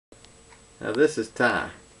Now this is Ty.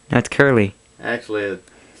 That's Curly. Actually,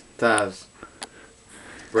 it's Ty's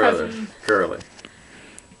brother, Cousin. Curly.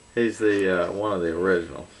 He's the one of the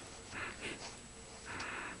originals.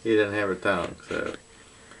 He doesn't have a tongue, so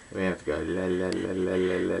we have to go la la la la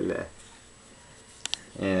la la la.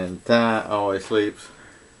 And Ty always sleeps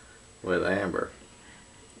with Amber.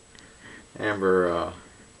 Amber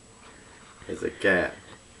is a cat.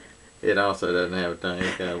 It also doesn't have a tongue.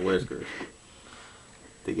 It's got whiskers.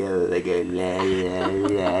 Together they go la la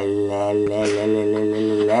la la la la la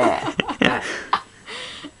la la.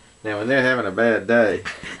 Now when they're having a bad day,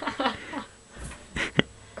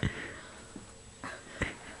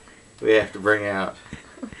 we have to bring out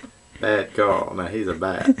Bad Carl. Now he's a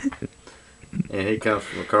bat, and he comes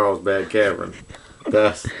from Carl's Bad Cavern.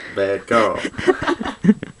 Thus, Bad Carl.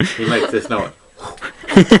 He makes this noise.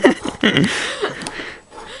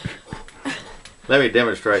 Let me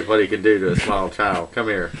demonstrate what he can do to a small child. Come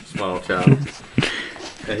here, small child.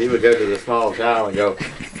 And he would go to the small child and go.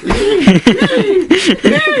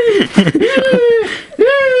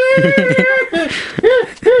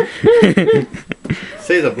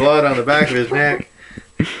 See the blood on the back of his neck?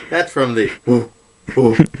 That's from the.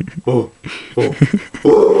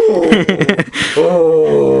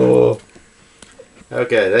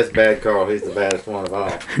 Okay, that's Bad Carl. He's the baddest one of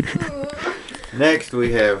all. Next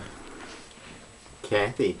we have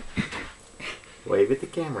Kathy. Wave at the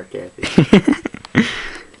camera, Kathy.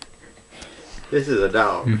 This is a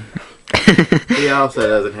dog. He also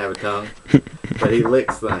doesn't have a tongue, but he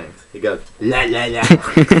licks things. He goes la la la,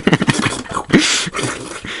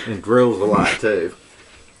 and drills a lot too.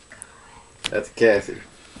 That's Cassie.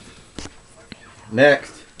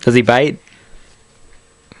 Next. Does he bite?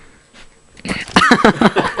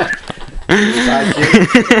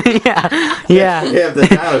 Yeah. Yeah. We have the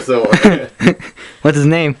dinosaur. What's his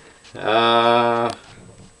name? Not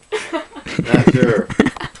sure.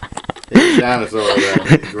 He's a dinosaur though.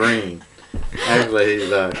 He's green. Actually, he's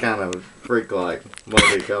kind of freak-like,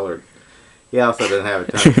 multicolored. He also doesn't have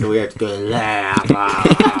a tongue, so we have to go la la.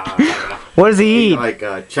 What does he He eat? like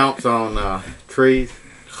chomps on trees.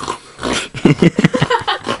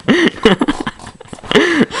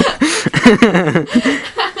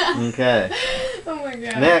 Okay. Oh my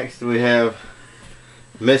god. Next we have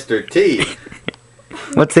Mr. T.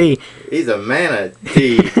 What's he? He's a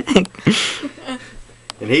manatee.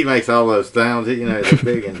 And he makes all those sounds. You know, they're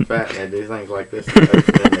big and fat and they do things like this. And then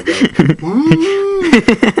they go,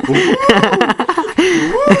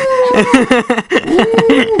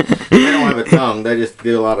 they don't have a tongue. They just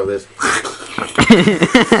do a lot of this.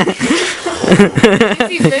 Is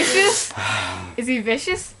he vicious? Is he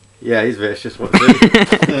vicious? Yeah, he's vicious. What's he?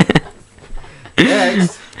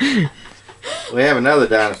 Next, we have another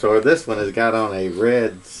dinosaur. This one has got on a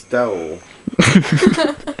red stole.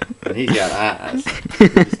 And he's got eyes. He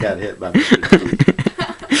just got hit by the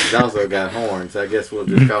teeth. He's also got horns. I guess we'll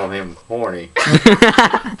just call him Horny.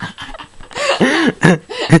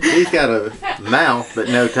 He's got a mouth but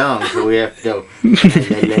no tongue, so we have to go.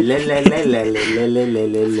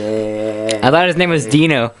 I thought his name was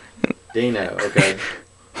Dino. Dino, okay.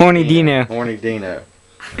 Horny Dino. Horny Dino.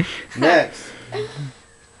 Next,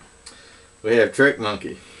 we have Trick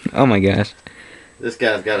Monkey. Oh my gosh. This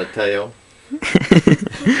guy's got a tail.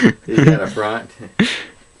 He's got a front.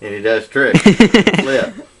 And he does tricks.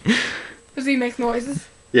 Flip. Does he make noises?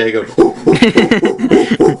 Yeah, he goes.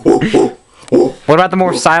 What about the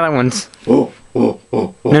more silent ones? No,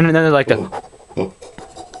 they're like the.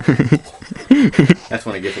 That's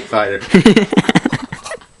when he gets excited.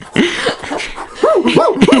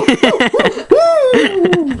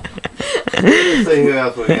 Let's see who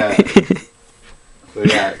else we got. We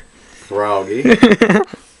got Froggy.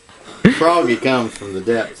 Froggy comes from the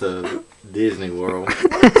depths of Disney World.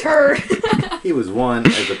 What a turd. He was won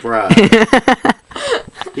as a prize.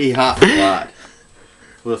 He hops a lot.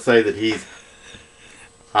 We'll say that he's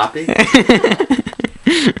hoppy.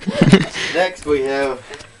 Next we have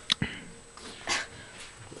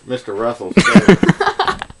Mr. Russell.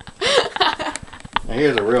 Now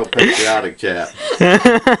here's a real patriotic chap.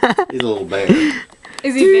 He's a little bear.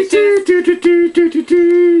 Is he vicious?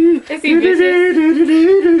 Is he vicious?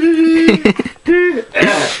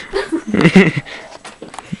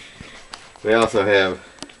 We also have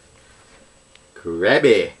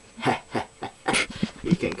Krabby.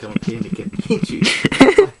 He can come in and he can hit you.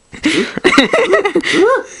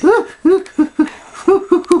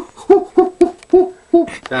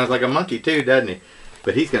 Sounds like a monkey too, doesn't he?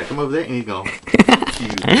 But he's gonna come over there and he's gonna hit you.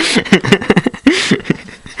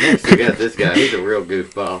 Next we got this guy. He's a real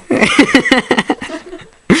goofball.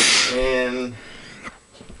 And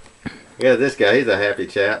Yeah, this guy, he's a happy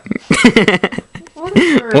chap.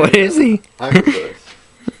 What is he? Octopus.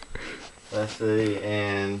 Let's see,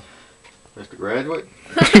 and Mr. Graduate.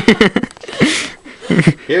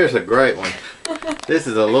 Here's a great one. This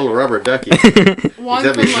is a little rubber ducky. One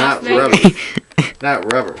Except from he's Las not rubber. Vegas.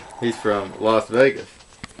 Not rubber. He's from Las Vegas.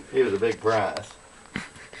 He was a big prize.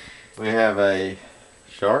 We have a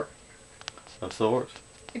shark of sorts.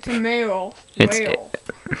 It's a male whale.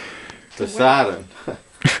 Poseidon.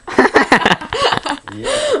 Yeah.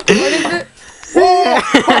 What is it?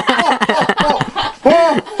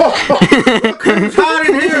 Look who's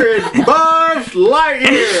hiding here is Buzz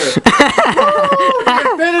Lightyear.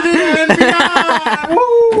 Infinity and beyond.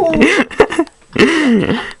 Woo!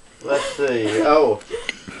 Let's see. Oh,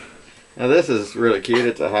 now this is really cute.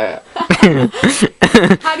 It's a hat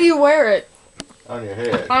How do you wear it? on your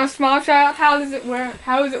head. On a small child, how does it wear?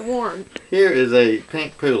 How is it worn? Here is a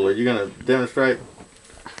pink poodle. Are you gonna demonstrate?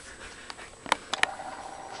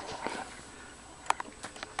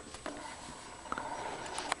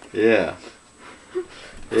 Yeah.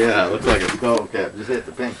 Yeah, looks like a skull cap. Just hit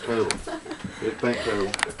the pink poodle. Good pink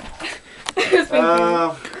poodle.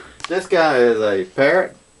 This guy is a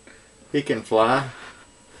parrot. He can fly.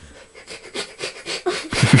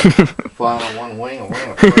 Fly on one wing, a wing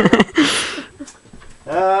of prayer.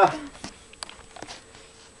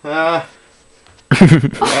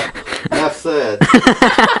 Enough said.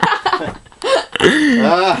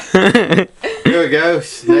 Here we go,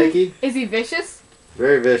 Snakey. Is he vicious?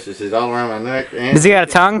 Very vicious. He's all around my neck. And Does he got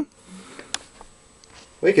a tongue?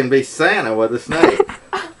 we can be Santa with a snake.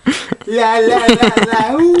 La la la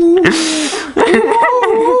la. Ooh.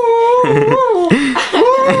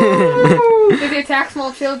 Does he attack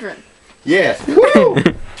small children? Yes. Woo.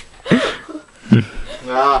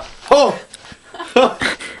 Oh.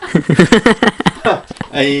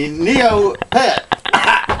 A Neo pet.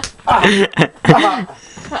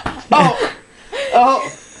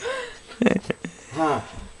 Oh.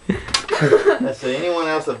 Let's see. Anyone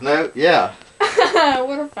else of note? Yeah.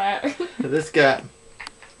 What a fact. This guy.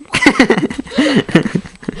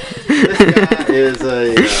 This guy is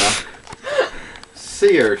a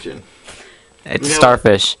sea urchin. It's You know-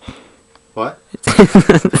 starfish. What?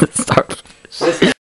 Starfish. This guy